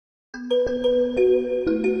We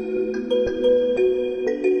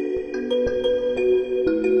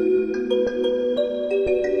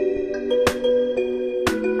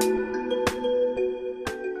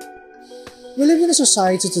live in a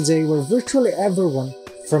society today where virtually everyone,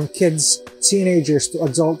 from kids, teenagers to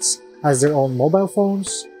adults, has their own mobile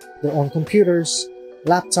phones, their own computers,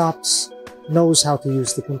 laptops, knows how to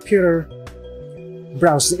use the computer,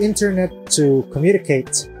 browse the internet to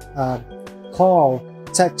communicate, call,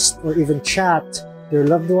 text, or even chat their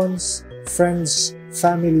loved ones, friends,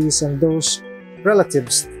 families, and those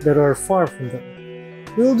relatives that are far from them.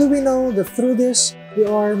 Little do we know that through this, we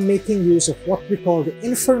are making use of what we call the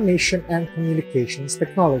information and communications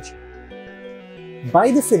technology.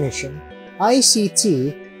 By definition,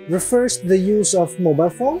 ICT refers to the use of mobile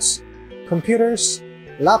phones, computers,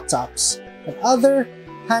 laptops, and other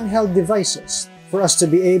handheld devices for us to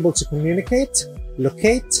be able to communicate,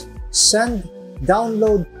 locate, send,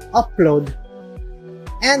 download, upload,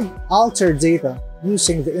 and alter data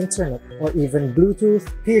using the internet or even Bluetooth,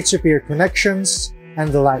 peer-to-peer connections,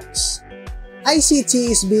 and the likes. ICT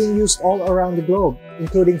is being used all around the globe,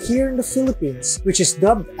 including here in the Philippines, which is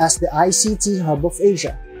dubbed as the ICT Hub of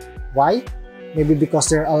Asia. Why? Maybe because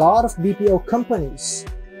there are a lot of BPO companies.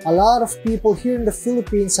 A lot of people here in the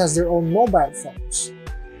Philippines has their own mobile phones.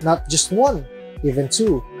 Not just one, even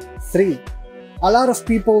two, three. A lot of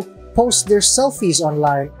people post their selfies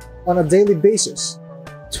online on a daily basis.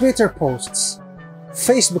 Twitter posts,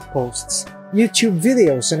 Facebook posts, YouTube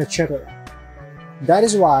videos, and etc. That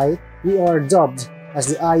is why we are dubbed as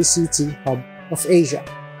the ICT Hub of Asia.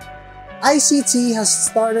 ICT has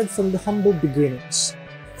started from the humble beginnings,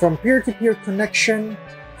 from peer-to-peer connection,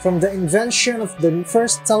 from the invention of the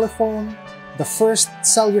first telephone, the first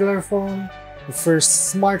cellular phone, the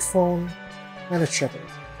first smartphone, and etc.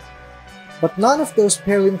 But none of those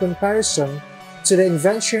pale in comparison to the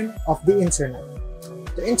invention of the internet.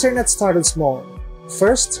 The internet started small.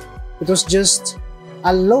 First, it was just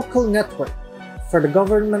a local network for the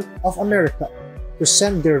government of America to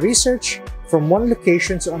send their research from one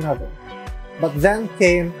location to another. But then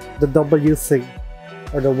came the W3,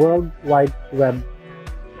 or the World Wide Web,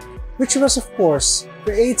 which was of course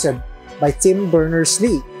created by Tim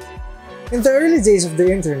Berners-Lee. In the early days of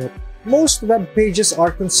the internet, most web pages are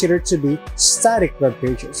considered to be static web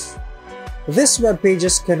pages. These web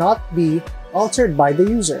pages cannot be altered by the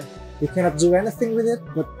user. You cannot do anything with it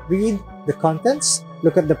but read the contents,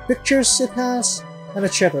 look at the pictures it has, and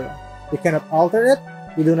etc. You cannot alter it.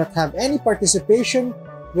 You do not have any participation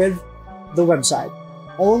with the website.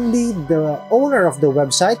 Only the owner of the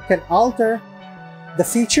website can alter the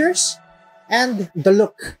features and the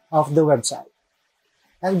look of the website.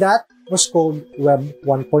 And that was called Web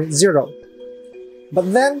 1.0.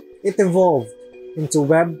 But then it evolved into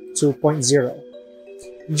Web 2.0.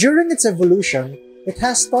 During its evolution, it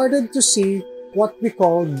has started to see what we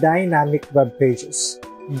call dynamic web pages.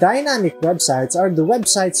 Dynamic websites are the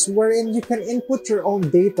websites wherein you can input your own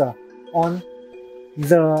data on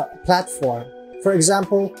the platform. For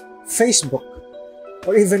example, Facebook,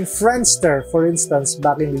 or even Friendster, for instance,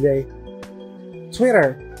 back in the day,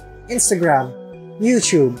 Twitter, Instagram,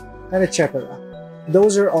 YouTube, and etc.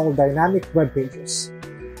 Those are all dynamic web pages.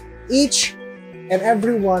 Each and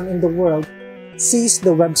everyone in the world sees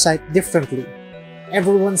the website differently.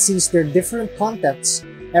 Everyone sees their different contents.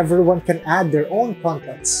 Everyone can add their own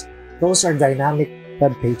contents. Those are dynamic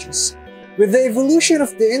web pages. With the evolution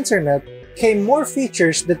of the internet came more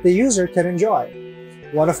features that the user can enjoy.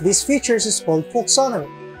 One of these features is called taxonomy.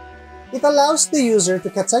 It allows the user to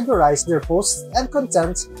categorize their posts and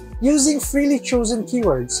content using freely chosen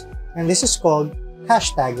keywords, and this is called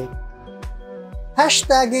hashtagging.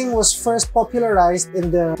 Hashtagging was first popularized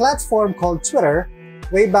in the platform called Twitter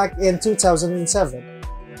way back in 2007.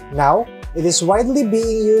 Now, it is widely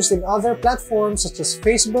being used in other platforms such as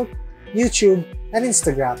Facebook, YouTube, and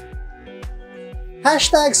Instagram.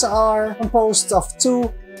 Hashtags are composed of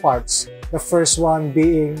two parts, the first one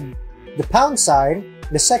being the pound sign,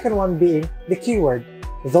 the second one being the keyword.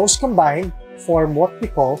 Those combined form what we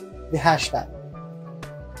call the hashtag.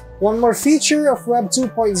 One more feature of Web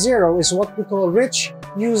 2.0 is what we call rich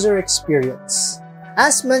user experience.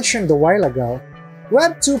 As mentioned a while ago,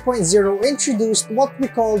 Web 2.0 introduced what we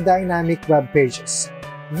call dynamic web pages.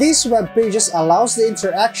 These web pages allows the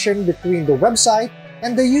interaction between the website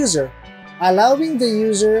and the user, allowing the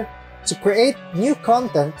user to create new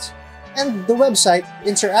content and the website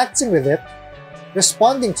interacting with it,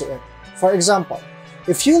 responding to it. For example,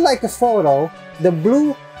 if you like a photo, the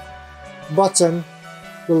blue button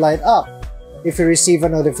will light up. If you receive a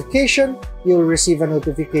notification, you'll receive a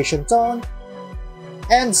notification tone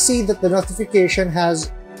and see that the notification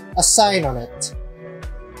has a sign on it.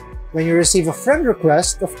 When you receive a friend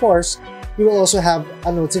request, of course, you will also have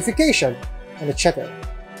a notification and etc.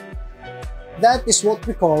 That is what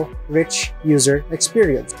we call rich user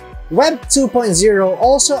experience. Web 2.0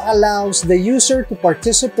 also allows the user to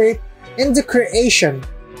participate in the creation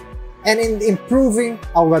and in improving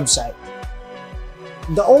a website.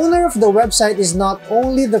 The owner of the website is not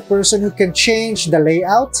only the person who can change the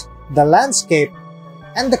layout, the landscape,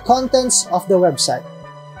 and the contents of the website.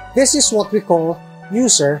 This is what we call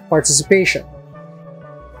user participation.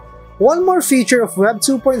 One more feature of Web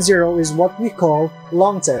 2.0 is what we call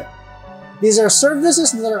long tail. These are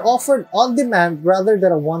services that are offered on demand rather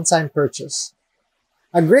than a one-time purchase.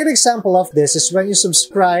 A great example of this is when you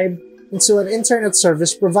subscribe into an internet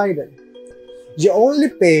service provider. You only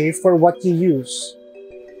pay for what you use.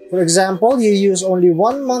 For example, you use only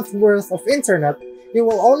 1 month worth of internet, you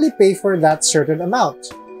will only pay for that certain amount.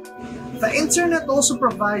 The internet also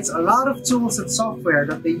provides a lot of tools and software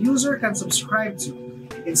that the user can subscribe to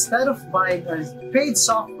instead of buying a paid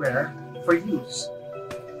software for use.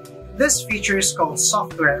 This feature is called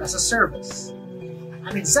software as a service.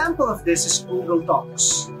 An example of this is Google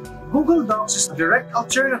Docs. Google Docs is a direct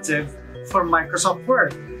alternative for Microsoft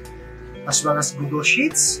Word, as well as Google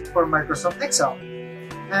Sheets for Microsoft Excel,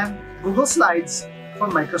 and Google Slides for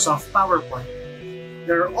Microsoft PowerPoint.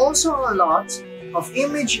 There are also a lot of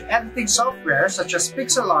image editing software such as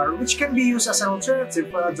Pixlr, which can be used as an alternative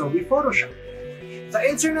for Adobe Photoshop. The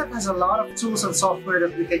internet has a lot of tools and software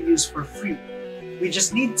that we can use for free. We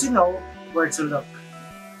just need to know where to look.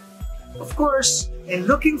 Of course, in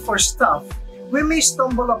looking for stuff, we may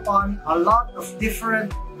stumble upon a lot of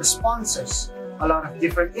different responses, a lot of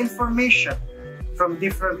different information from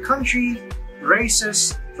different countries,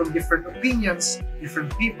 races, from different opinions,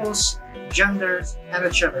 different peoples, genders, and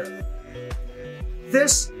etc.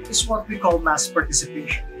 This is what we call mass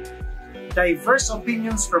participation. Diverse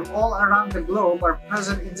opinions from all around the globe are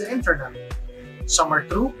present in the internet. Some are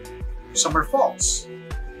true, some are false.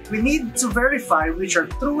 We need to verify which are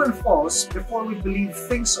true and false before we believe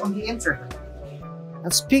things on the internet.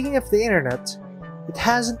 And speaking of the internet, it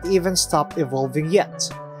hasn't even stopped evolving yet.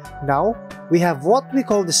 Now, we have what we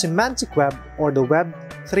call the semantic web or the Web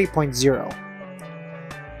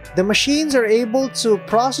 3.0. The machines are able to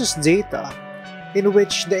process data in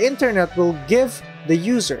which the internet will give the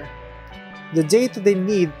user the data they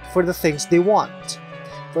need for the things they want.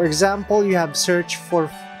 For example, you have search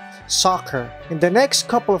for soccer. In the next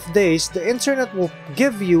couple of days, the internet will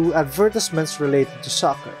give you advertisements related to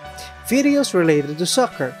soccer, videos related to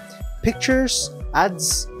soccer, pictures,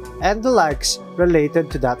 ads, and the likes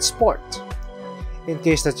related to that sport. In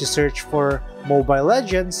case that you search for Mobile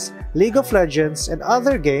Legends, League of Legends, and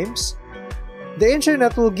other games, the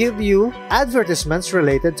internet will give you advertisements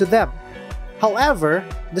related to them. However,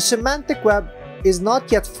 the semantic web is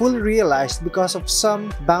not yet fully realized because of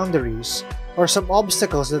some boundaries or some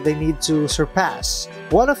obstacles that they need to surpass.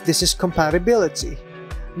 One of this is compatibility.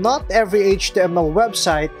 Not every HTML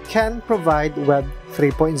website can provide Web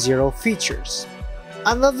 3.0 features.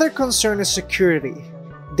 Another concern is security,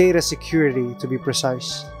 data security to be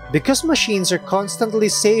precise. Because machines are constantly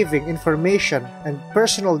saving information and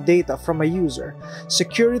personal data from a user,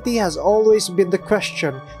 security has always been the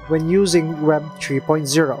question when using Web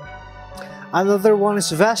 3.0. Another one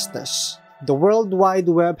is vastness. The World Wide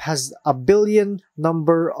Web has a billion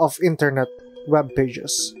number of internet web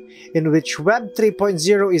pages, in which Web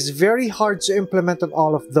 3.0 is very hard to implement on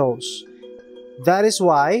all of those. That is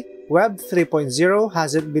why Web 3.0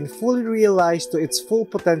 hasn't been fully realized to its full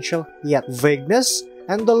potential yet. Vagueness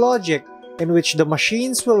and the logic in which the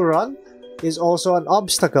machines will run is also an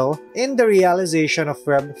obstacle in the realization of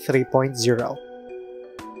Web 3.0.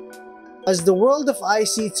 As the world of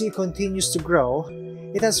ICT continues to grow,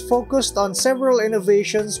 it has focused on several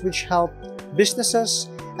innovations which help businesses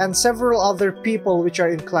and several other people which are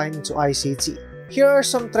inclined into ICT. Here are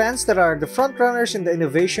some trends that are the frontrunners in the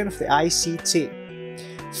innovation of the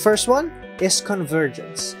ICT. First one is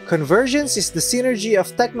convergence. Convergence is the synergy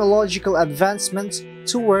of technological advancements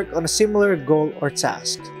to work on a similar goal or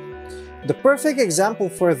task. The perfect example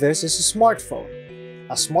for this is a smartphone.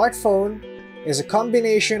 A smartphone is a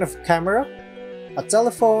combination of camera, a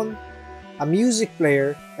telephone, a music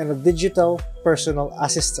player, and a digital personal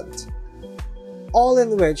assistant, all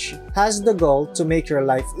in which has the goal to make your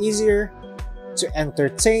life easier, to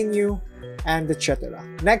entertain you, and etc.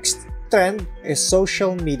 Next trend is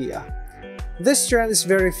social media. This trend is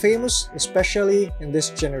very famous, especially in this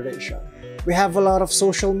generation. We have a lot of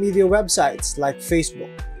social media websites like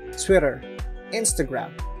Facebook, Twitter,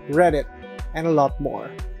 Instagram, Reddit, and a lot more.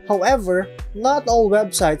 However, not all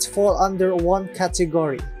websites fall under one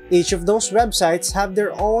category. Each of those websites have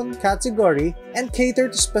their own category and cater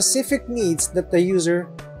to specific needs that the user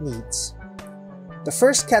needs. The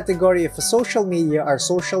first category of a social media are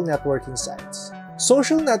social networking sites.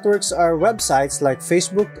 Social networks are websites like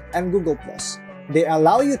Facebook and Google+. They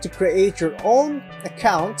allow you to create your own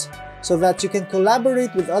account so that you can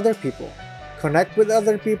collaborate with other people, connect with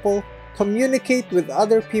other people, communicate with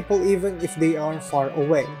other people even if they are far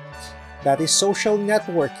away. That is social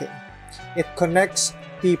networking. It connects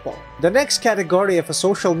people. The next category of a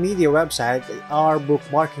social media website are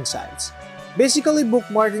bookmarking sites. Basically,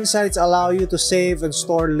 bookmarking sites allow you to save and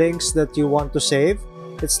store links that you want to save.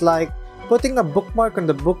 It's like putting a bookmark on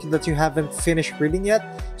the book that you haven't finished reading yet,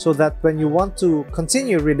 so that when you want to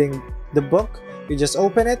continue reading the book, you just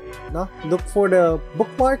open it, look for the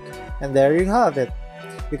bookmark, and there you have it.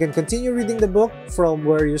 You can continue reading the book from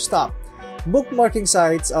where you stopped. Bookmarking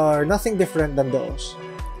sites are nothing different than those.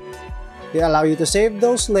 They allow you to save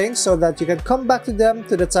those links so that you can come back to them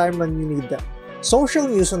to the time when you need them. Social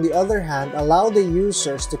news, on the other hand, allow the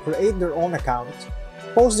users to create their own account,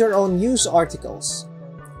 post their own news articles,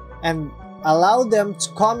 and allow them to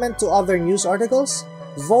comment to other news articles,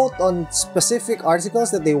 vote on specific articles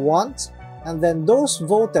that they want, and then those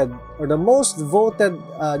voted, or the most voted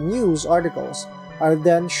news articles, are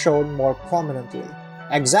then shown more prominently.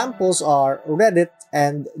 Examples are Reddit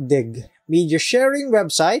and Dig. Media sharing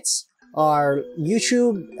websites are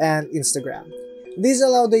YouTube and Instagram. These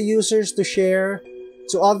allow the users to share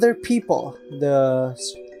to other people the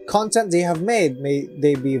content they have made. May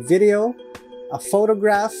they be video, a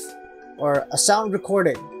photograph, or a sound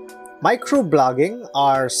recording. Microblogging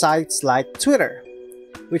are sites like Twitter,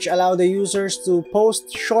 which allow the users to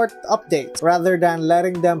post short updates rather than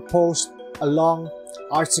letting them post a long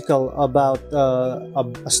article about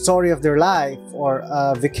a story of their life or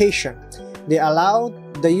a vacation. They allow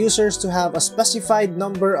the users to have a specified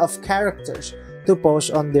number of characters to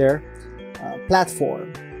post on their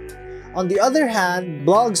platform. On the other hand,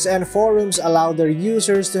 blogs and forums allow their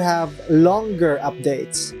users to have longer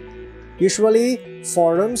updates. Usually,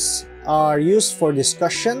 forums are used for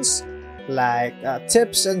discussions like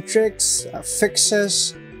tips and tricks,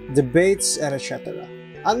 fixes, debates, and etc.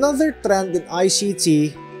 Another trend in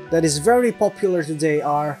ICT that is very popular today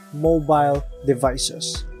are mobile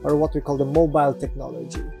devices, or what we call the mobile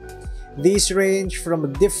technology. These range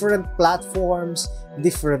from different platforms,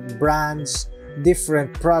 different brands,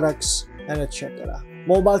 different products, and etc.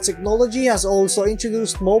 Mobile technology has also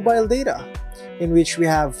introduced mobile data, in which we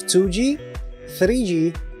have 2G,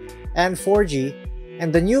 3G, and 4G,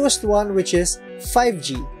 and the newest one, which is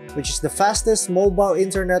 5G, which is the fastest mobile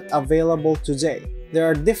internet available today. There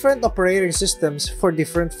are different operating systems for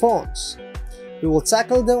different phones. We will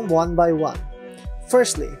tackle them one by one.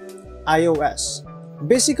 Firstly, iOS.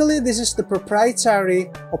 Basically, this is the proprietary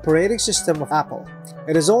operating system of Apple.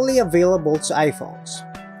 It is only available to iPhones.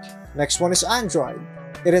 Next one is Android.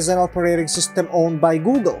 It is an operating system owned by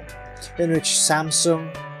Google, in which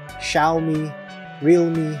Samsung, Xiaomi,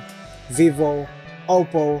 Realme, Vivo,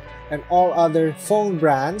 Oppo, and all other phone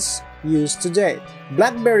brands use today.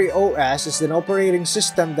 BlackBerry OS is an operating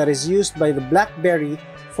system that is used by the BlackBerry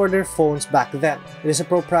for their phones back then. It is a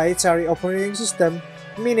proprietary operating system,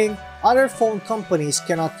 meaning other phone companies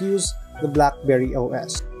cannot use the BlackBerry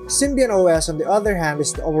OS. Symbian OS, on the other hand,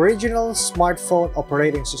 is the original smartphone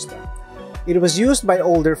operating system. It was used by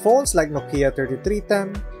older phones like Nokia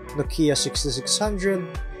 3310, Nokia 6600,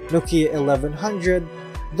 Nokia 1100,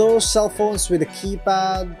 those cell phones with a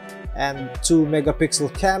keypad and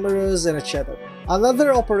 2-megapixel cameras and etc.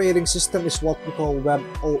 Another operating system is what we call Web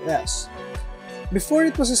OS. Before,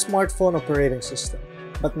 it was a smartphone operating system,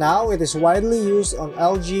 but now it is widely used on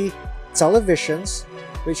LG televisions,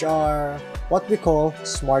 which are what we call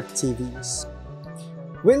smart TVs.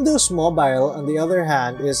 Windows Mobile, on the other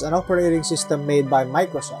hand, is an operating system made by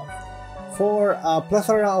Microsoft for a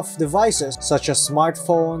plethora of devices such as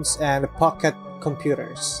smartphones and pocket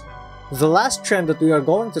computers. The last trend that we are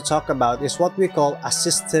going to talk about is what we call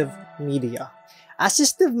assistive media.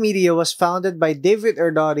 Assistive media was founded by David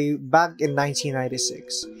Erdody back in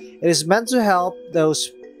 1996. It is meant to help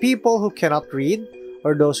those people who cannot read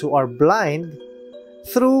or those who are blind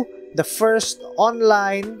through the first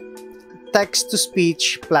online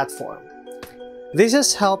text-to-speech platform. This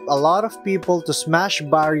has helped a lot of people to smash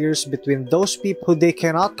barriers between those people who they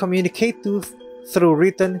cannot communicate to through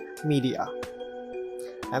written media.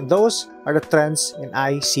 And those are the trends in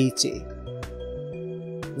ICT.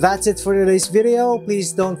 That's it for today's video.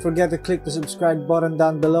 Please don't forget to click the subscribe button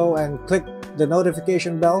down below and click the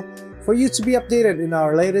notification bell for you to be updated in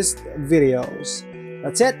our latest videos.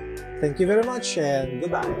 That's it. Thank you very much and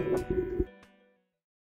goodbye.